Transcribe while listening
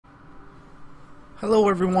Hello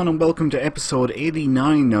everyone and welcome to episode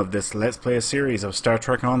 89 of this Let's Play series of Star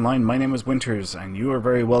Trek Online. My name is Winters and you are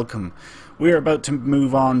very welcome. We are about to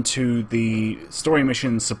move on to the story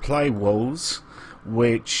mission Supply Woes,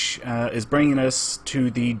 which is bringing us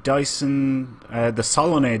to the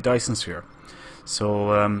Solanae Dyson Shpere.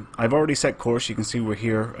 So I've already set course. You can see we're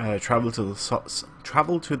here. Travel to the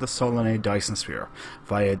Solanae Dyson Shpere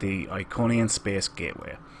via the Iconian Space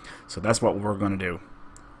Gateway. So that's what we're going to do.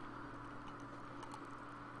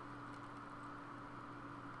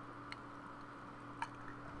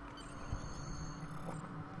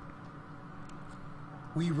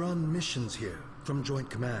 We run missions here from Joint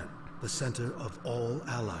Command, the center of all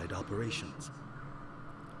Allied operations.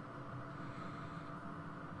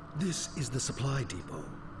 This is the supply depot.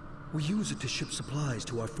 We use it to ship supplies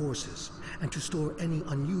to our forces and to store any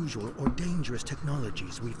unusual or dangerous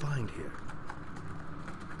technologies we find here.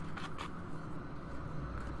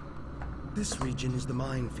 This region is the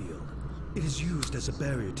minefield. It is used as a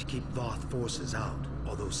barrier to keep Voth forces out,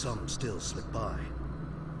 although some still slip by.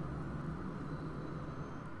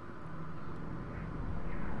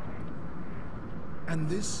 And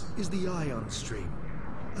this is the ion stream,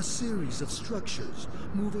 a series of structures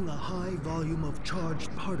moving a high volume of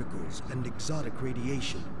charged particles and exotic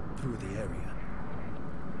radiation through the area.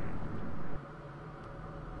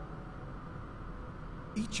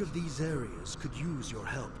 Each of these areas could use your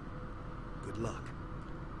help. Good luck.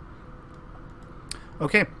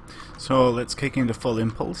 Okay, so let's kick into full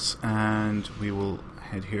impulse and we will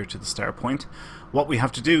head here to the start point. What we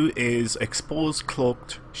have to do is expose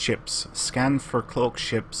cloaked ships, scan for cloaked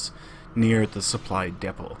ships near the supply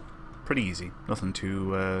depot. Pretty easy, nothing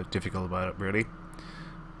too difficult about it really.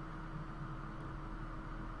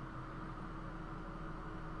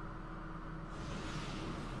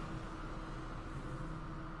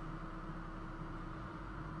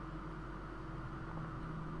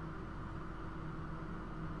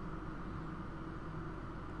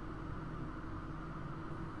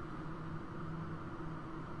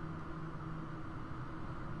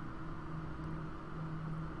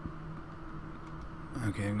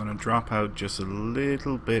 Okay, I'm going to drop out just a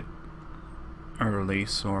little bit early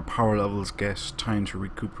so our power levels get time to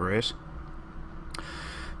recuperate,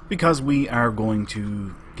 because we are going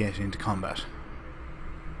to get into combat.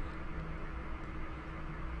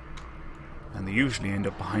 And they usually end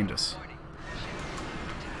up behind us.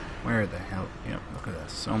 Where the hell? Yep, look at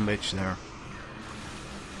that son bitch there.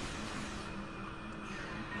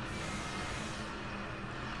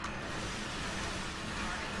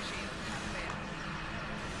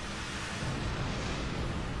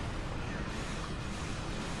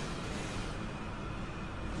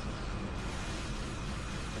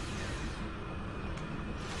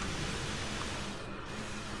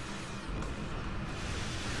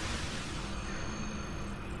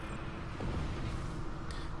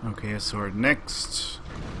 Okay, so our next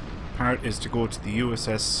part is to go to the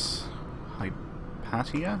USS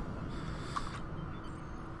Hypatia.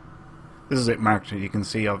 This is it marked. You can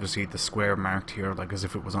see obviously the square marked here, like as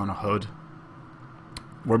if it was on a HUD.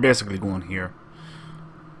 We're basically going here.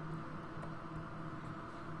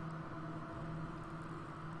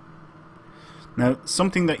 Now,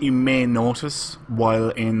 something that you may notice while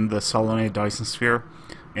in the Solanae Dyson Sphere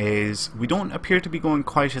is we don't appear to be going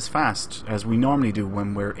quite as fast as we normally do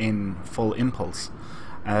when we're in full impulse.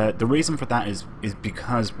 The reason for that is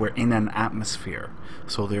because we're in an atmosphere,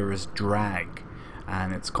 so there is drag,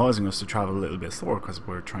 and it's causing us to travel a little bit slower because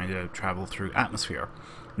we're trying to travel through atmosphere.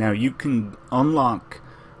 Now you can unlock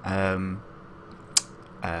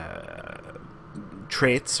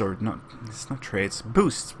traits, or not, it's not traits,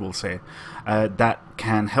 boosts we'll say, that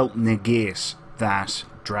can help negate that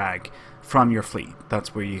drag from your fleet.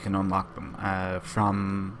 That's where you can unlock them,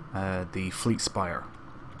 from the fleet spire.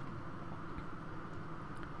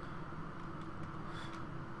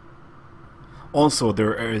 Also,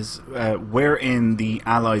 there is, we're in the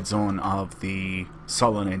allied zone of the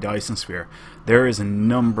Solanae Dyson Sphere. There is a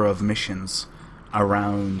number of missions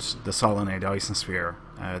around the Solanae Dyson Sphere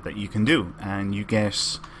that you can do, and you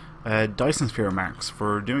get Dyson Sphere marks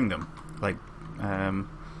for doing them. Like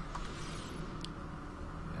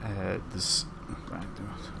this,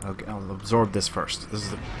 I'll absorb this first. This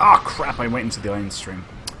is oh crap! I went into the ion stream.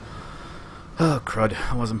 Oh crud!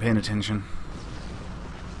 I wasn't paying attention.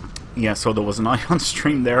 Yeah, so there was an ion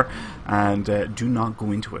stream there, and do not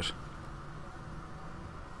go into it.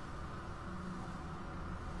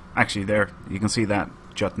 Actually, there you can see that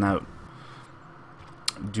jutting out.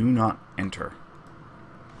 Do not enter.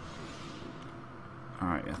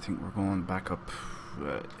 Alright, I think we're going back up.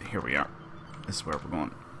 Here we are. This is where we're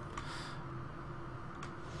going.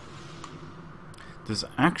 There's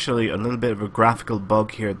actually a little bit of a graphical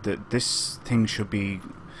bug here. That this thing should be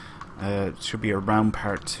a round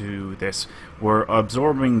part to this. We're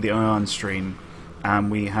absorbing the ion stream, and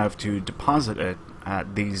we have to deposit it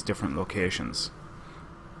at these different locations.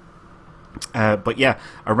 But yeah,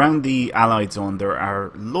 around the Allied Zone there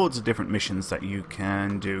are loads of different missions that you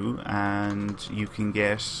can do, and you can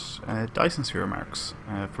get Dyson Sphere marks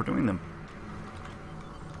for doing them.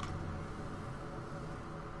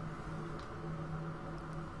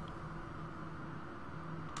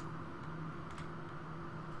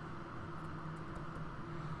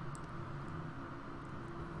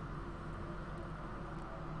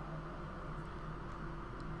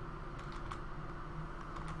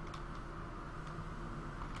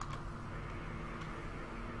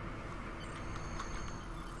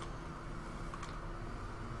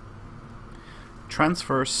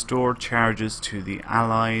 Transfer store charges to the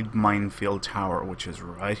Allied minefield tower, which is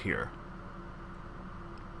right here.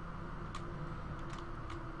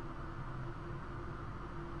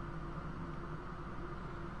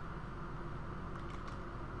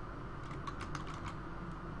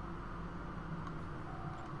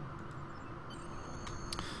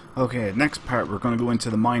 Okay, next part we're going to go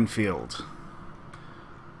into the minefield.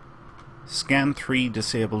 Scan 3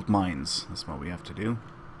 disabled mines. That's what we have to do.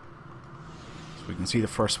 So we can see the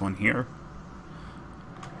first one here.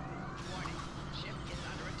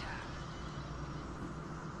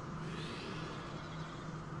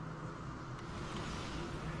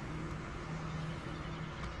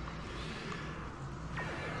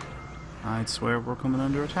 I'd swear we're coming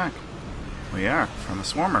under attack. We are, from a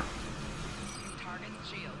swarmer.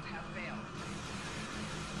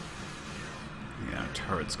 Yeah,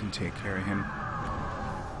 turrets can take care of him.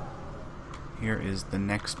 Here is the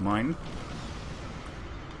next mine.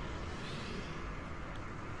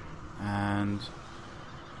 And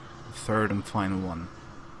the third and final one.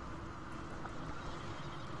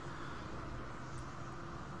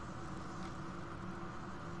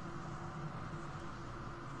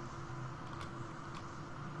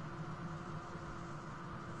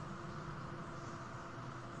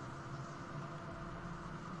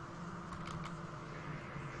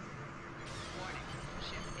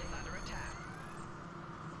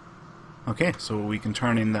 Okay, so we can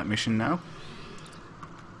turn in that mission now.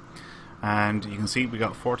 And you can see we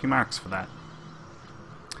got 40 marks for that.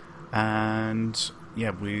 And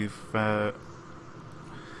yeah, we've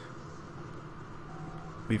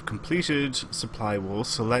completed supply walls,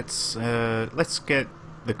 so let's get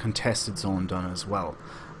the contested zone done as well.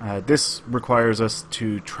 This requires us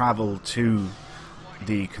to travel to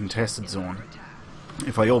the contested zone.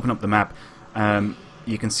 If I open up the map,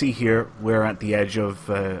 you can see here we're at the edge of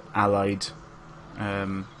the Allied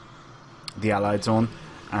Zone,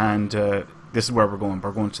 and this is where we're going.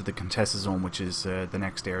 We're going to the contested zone, which is the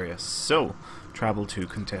next area. So, travel to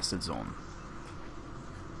contested zone.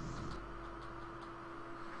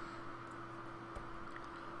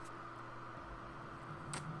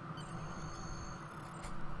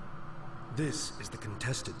 This is the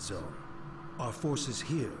contested zone. Our forces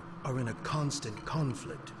here are in a constant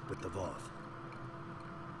conflict with the Voth.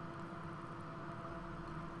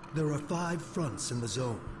 There are 5 fronts in the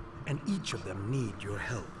zone, and each of them need your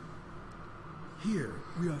help. Here,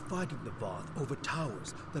 we are fighting the Voth over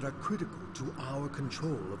towers that are critical to our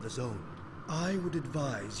control of the zone. I would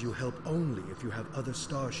advise you help only if you have other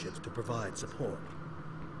starships to provide support.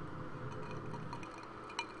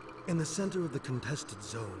 In the center of the contested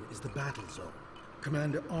zone is the Battlezone.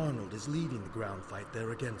 Commander Arnold is leading the ground fight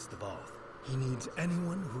there against the Voth. He needs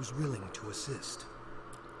anyone who's willing to assist.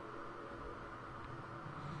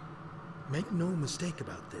 Make no mistake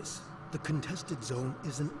about this. The contested zone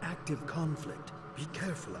is an active conflict. Be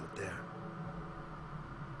careful out there.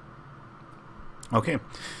 Okay,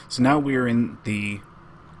 so now we're in the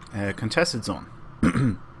contested zone.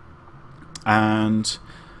 And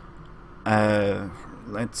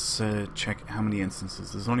let's check how many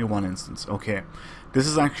instances. There's only 1 instance. Okay, this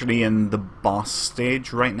is actually in the boss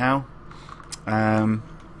stage right now.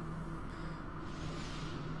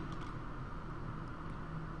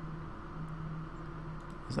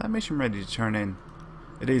 Is that mission ready to turn in?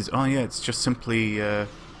 It is. Oh yeah, it's just simply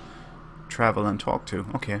travel and talk to.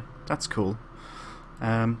 Okay, that's cool.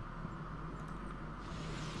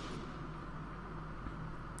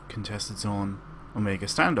 Contested zone, Omega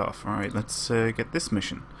Standoff. Alright, let's get this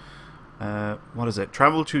mission. What is it?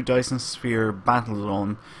 Travel to Dyson Sphere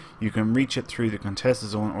Battlezone. You can reach it through the contested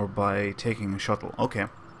zone or by taking a shuttle. Okay.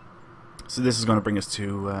 So this is going to bring us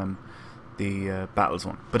to the battle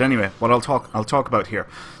zone. But anyway, what I'll talk about here.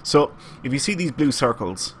 So if you see these blue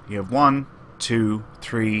circles, you have 1, 2,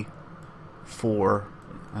 3, 4.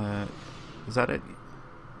 Is that it?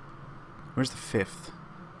 Where's the 5th?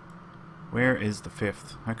 Where is the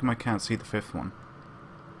 5th? How come I can't see the 5th one?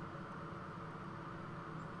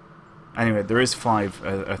 Anyway, there is 5.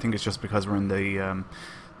 I think it's just because we're in the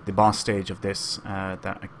boss stage of this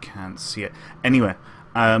that I can't see it. Anyway,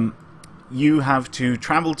 you have to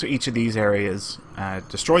travel to each of these areas,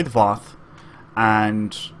 destroy the Voth,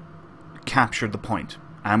 and capture the point.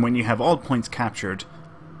 And when you have all points captured,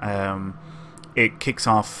 it kicks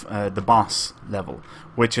off the boss level,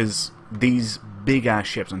 which is these big-ass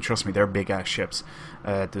ships. And trust me, they're big-ass ships.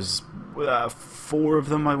 There's 4 of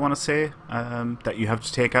them, I want to say, that you have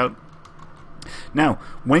to take out. Now,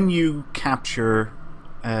 when you capture...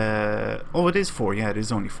 oh, it is 4. Yeah, it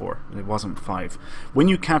is only 4. It wasn't 5. When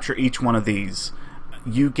you capture each one of these,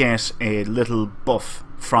 you get a little buff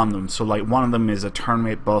from them. So, like, one of them is a turn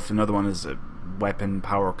rate buff, another one is a weapon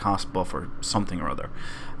power cost buff or something or other.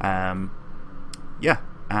 Yeah,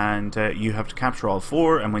 and you have to capture all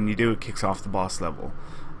 4, and when you do, it kicks off the boss level.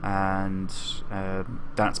 And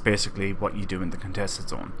that's basically what you do in the contested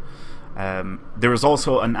zone. There is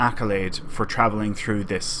also an accolade for traveling through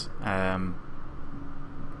this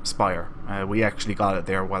spire. We actually got it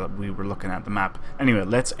there while we were looking at the map. Anyway,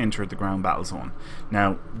 let's enter the ground battle zone.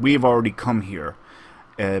 Now, we've already come here.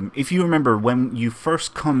 If you remember, when you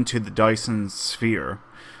first come to the Dyson Sphere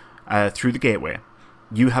through the gateway,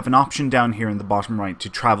 you have an option down here in the bottom right to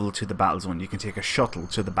travel to the battle zone. You can take a shuttle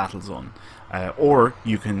to the battle zone, or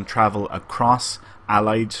you can travel across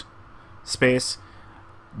allied space,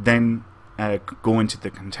 then go into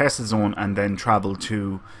the contested zone, and then travel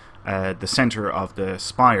to the center of the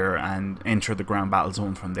spire and enter the ground battle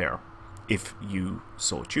zone from there, if you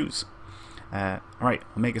so choose. Alright,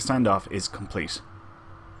 Omega Standoff is complete.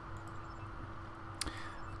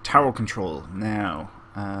 Tower control. Now,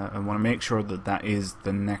 I want to make sure that that is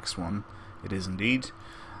the next one. It is indeed.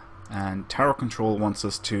 And tower control wants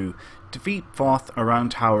us to defeat Voth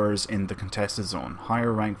around towers in the contested zone.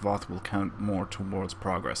 Higher rank Voth will count more towards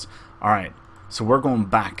progress. Alright, so we're going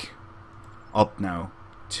back up now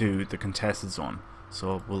to the contested zone.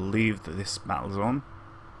 So we'll leave this battle zone.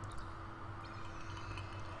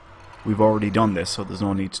 We've already done this, so there's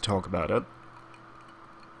no need to talk about it.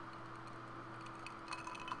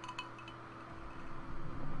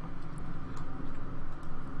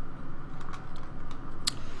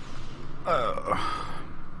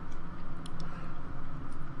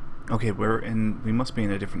 Okay, we must be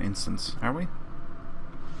in a different instance, are we?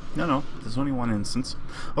 No, there's only one instance.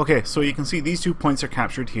 Okay, so you can see these 2 points are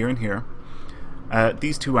captured here and here.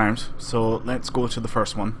 These 2 aren't, so let's go to the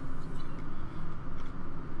first one.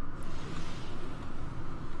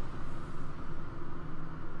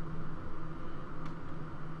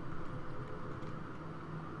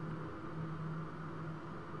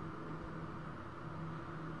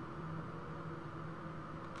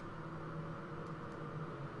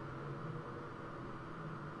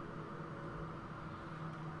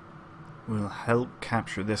 We'll help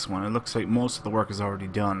capture this one. It looks like most of the work is already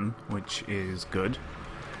done, which is good.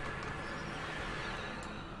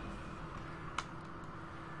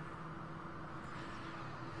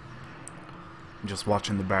 I'm just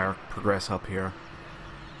watching the bar progress up here.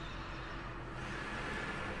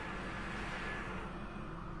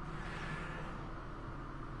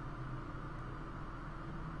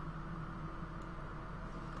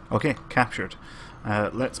 Okay, captured.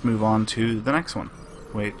 Let's move on to the next one,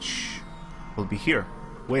 which will be here.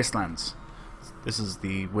 Wastelands. This is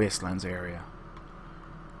the Wastelands area.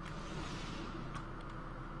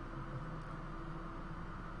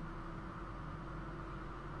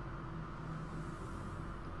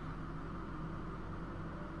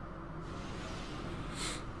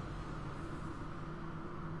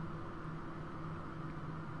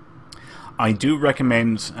 I do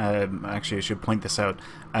recommend, actually I should point this out,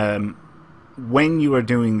 when you are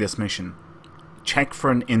doing this mission, check for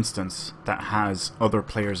an instance that has other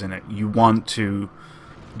players in it. You want to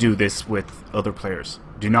do this with other players.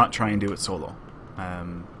 Do not try and do it solo.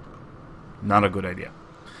 Not a good idea.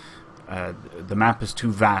 The map is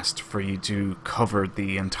too vast for you to cover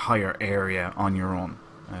the entire area on your own.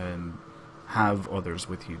 Have others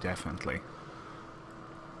with you, definitely.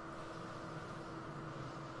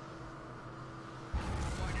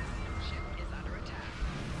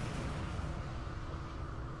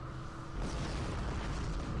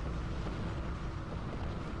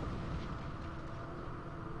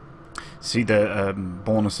 See the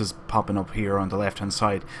bonuses popping up here on the left hand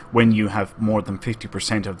side. When you have more than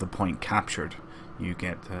 50% of the point captured, you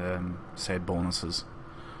get said bonuses.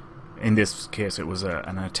 In this case it was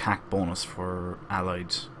an attack bonus for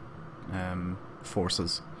allied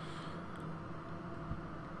forces.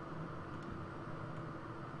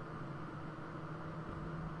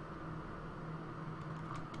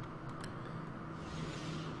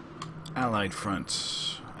 Allied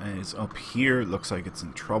front is up here. It looks like it's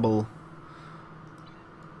in trouble.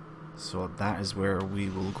 So that is where we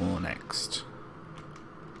will go next.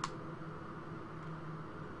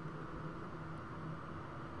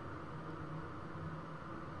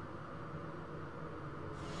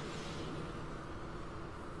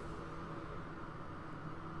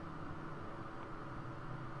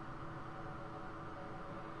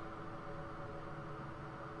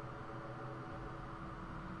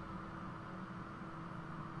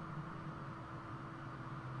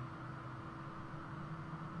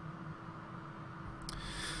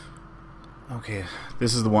 Okay,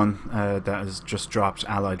 this is the one that has just dropped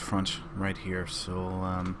Allied front right here,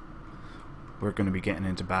 so we're going to be getting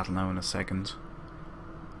into battle now in a second.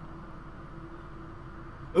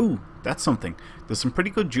 Ooh, that's something. There's some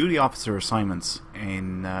pretty good duty officer assignments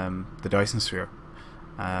in the Dyson Sphere.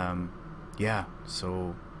 Yeah,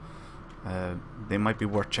 so they might be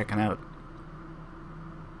worth checking out.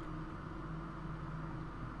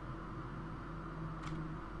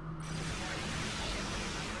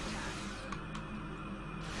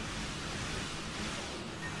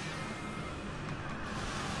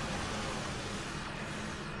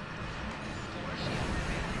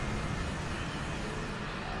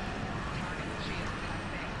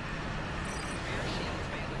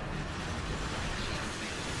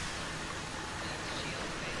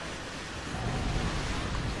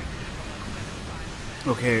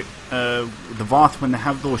 Okay, the Voth, when they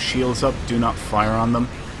have those shields up, do not fire on them,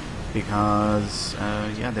 because,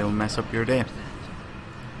 yeah, they'll mess up your day.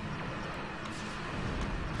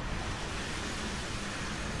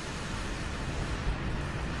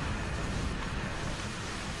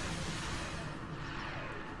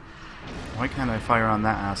 Why can't I fire on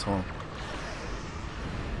that asshole?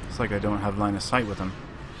 It's like I don't have line of sight with him.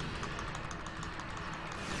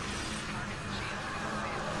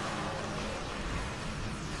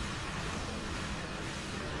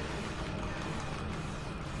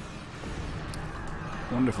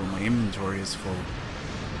 Wonderful, my inventory is full.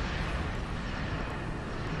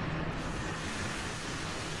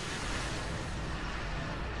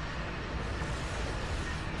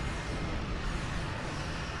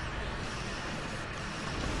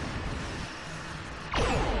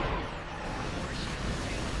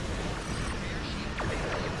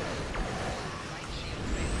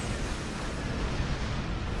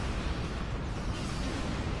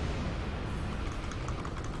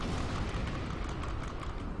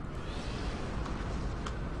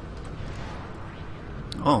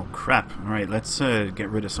 Oh crap, alright, let's get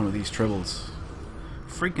rid of some of these tribbles.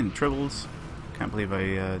 Freaking tribbles. Can't believe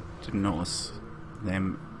I didn't notice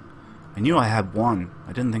them. I knew I had one.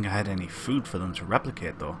 I didn't think I had any food for them to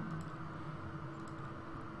replicate though.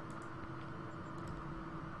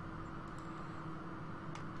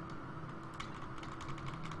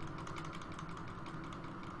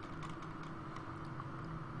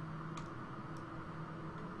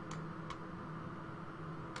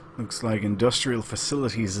 Looks like industrial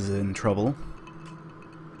facilities is in trouble.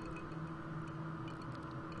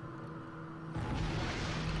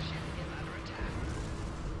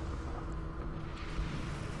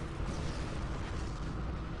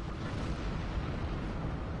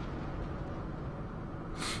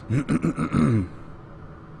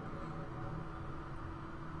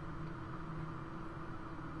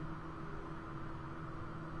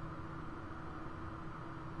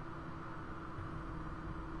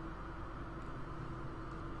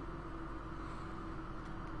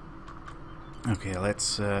 Okay,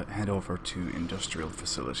 let's head over to industrial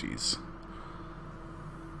facilities.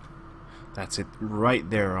 That's it, right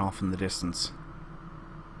there off in the distance.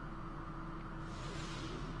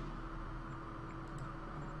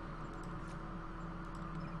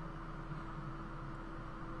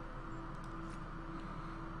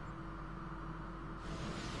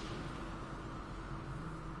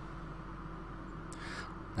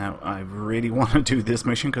 Now, I really want to do this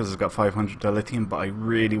mission because it's got 500 dilithium, but I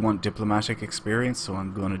really want diplomatic experience, so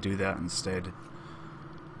I'm going to do that instead.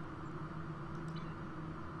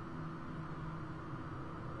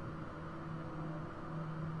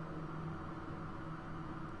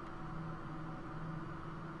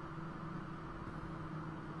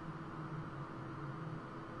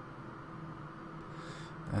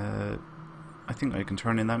 I think I can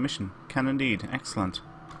turn in that mission. Can indeed. Excellent.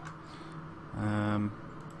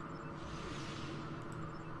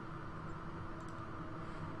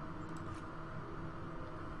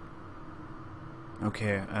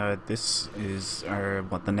 Okay, this is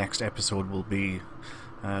what the next episode will be.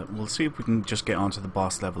 We'll see if we can just get onto the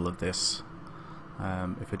boss level of this.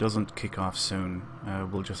 If it doesn't kick off soon,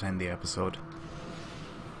 we'll just end the episode.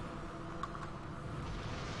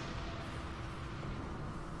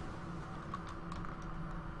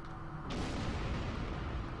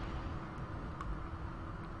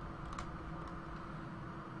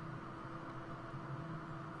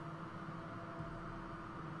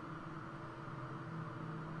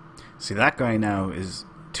 See, that guy now is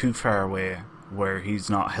too far away where he's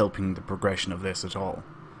not helping the progression of this at all.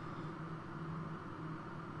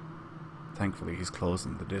 Thankfully he's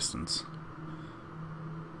closing the distance.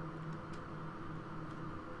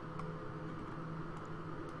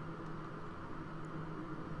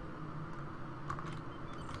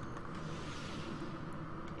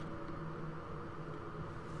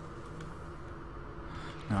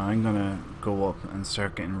 Now I'm gonna go up and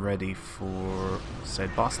start getting ready for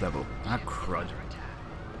said boss level. Ah, crud.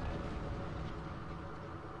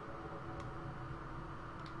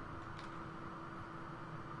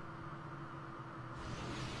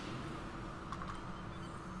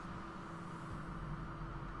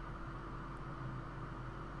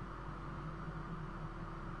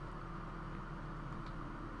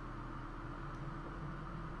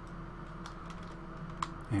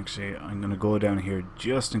 Actually, I'm gonna go down here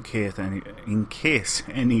just in case any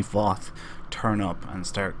Voth turn up and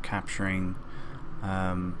start capturing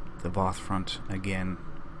the Voth front again.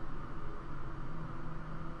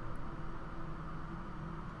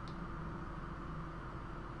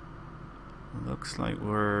 Looks like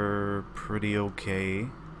we're pretty okay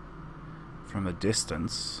from a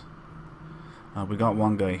distance. We got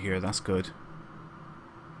one guy here, that's good.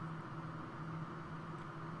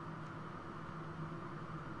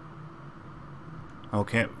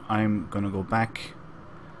 Okay, I'm gonna go back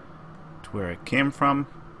to where I came from.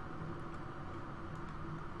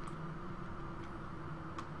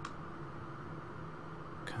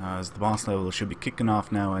 Because the boss level should be kicking off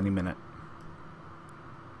now any minute.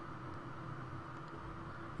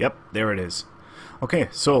 Yep, there it is. Okay,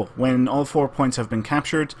 so when all 4 points have been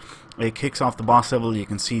captured, it kicks off the boss level. You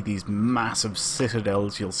can see these massive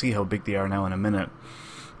citadels. You'll see how big they are now in a minute.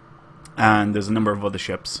 And there's a number of other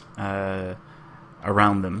ships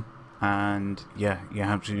around them, and yeah, you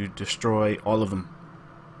have to destroy all of them.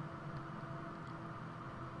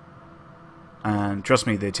 And trust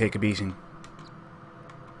me, they take a beating.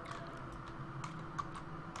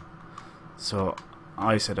 So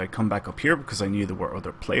I said I'd come back up here because I knew there were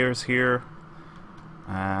other players here,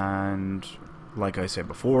 and like I said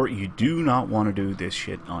before, you do not want to do this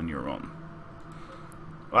shit on your own.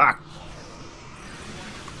 Ah!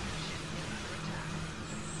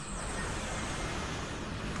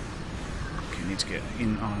 Need to get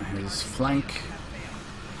in on his flank.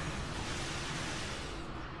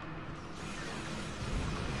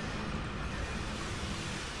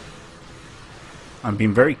 I'm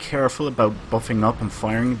being very careful about buffing up and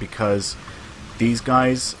firing because these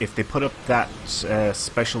guys, if they put up that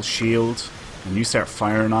special shield and you start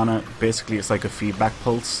firing on it, basically it's like a feedback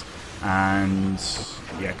pulse, and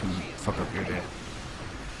yeah, it can fuck up your day.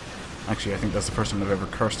 Actually, I think that's the first time I've ever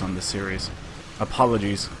cursed on this series.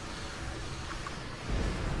 Apologies.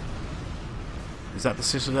 Is that the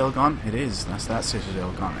citadel gone? It is. That's that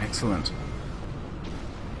citadel gone. Excellent.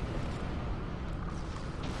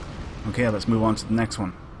 Okay, let's move on to the next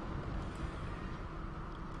one.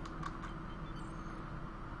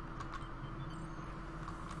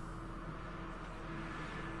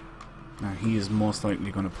 Now he is most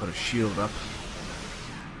likely going to put a shield up.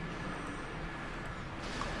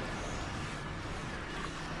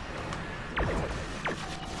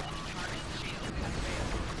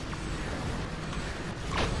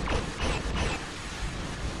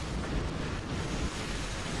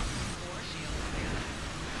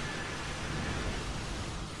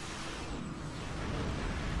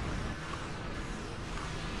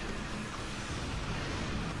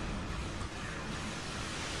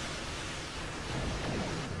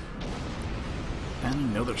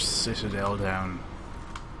 Another citadel down.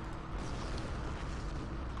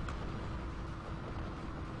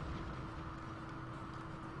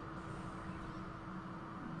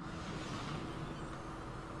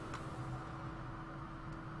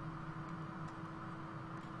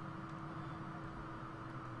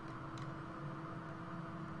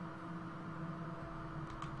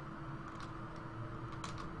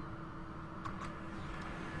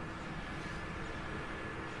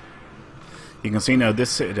 You can see now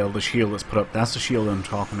this citadel, the shield that's put up, that's the shield I'm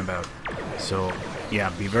talking about. So,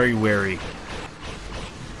 yeah, be very wary.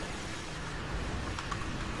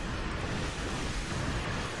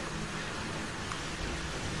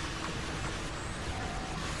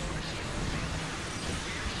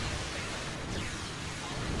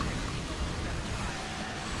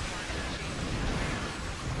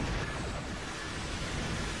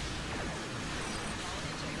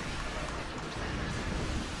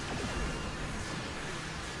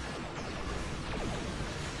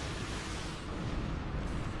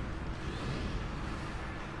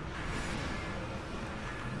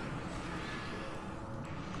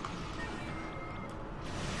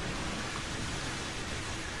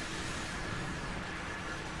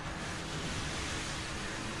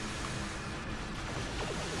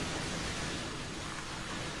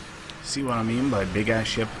 See what I mean by big ass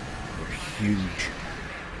ship? They're huge.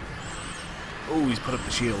 Oh, he's put up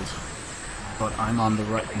the shield. But I'm on the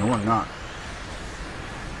right. No, I'm not.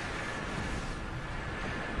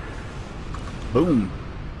 Boom.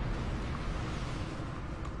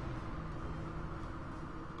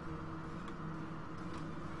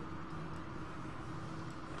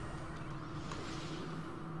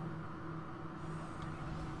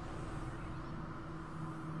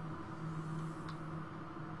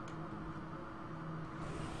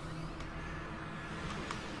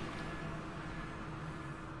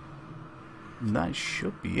 That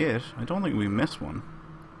should be it. I don't think we missed one.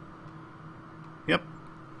 Yep.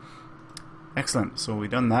 Excellent. So we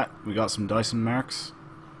done that. We got some Dyson marks.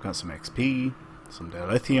 Got some XP. Some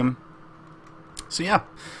dilithium. So yeah.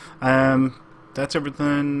 That's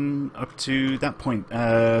everything up to that point.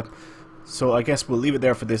 So I guess we'll leave it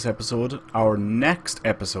there for this episode. Our next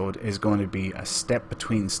episode is going to be a step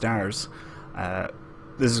between stars.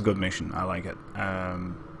 This is a good mission. I like it.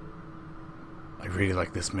 I really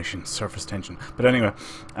like this mission, surface tension. But anyway,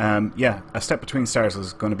 yeah, a step between stars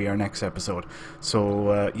is going to be our next episode.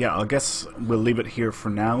 So yeah, I guess we'll leave it here for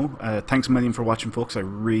now. Thanks a million for watching, folks. I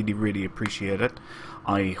really, really appreciate it.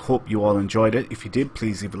 I hope you all enjoyed it. If you did,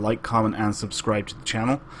 please leave a like, comment, and subscribe to the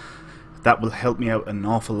channel. That will help me out an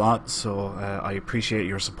awful lot, so I appreciate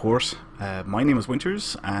your support. My name is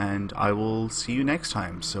Winters, and I will see you next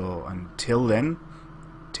time. So until then,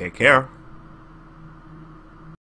 take care.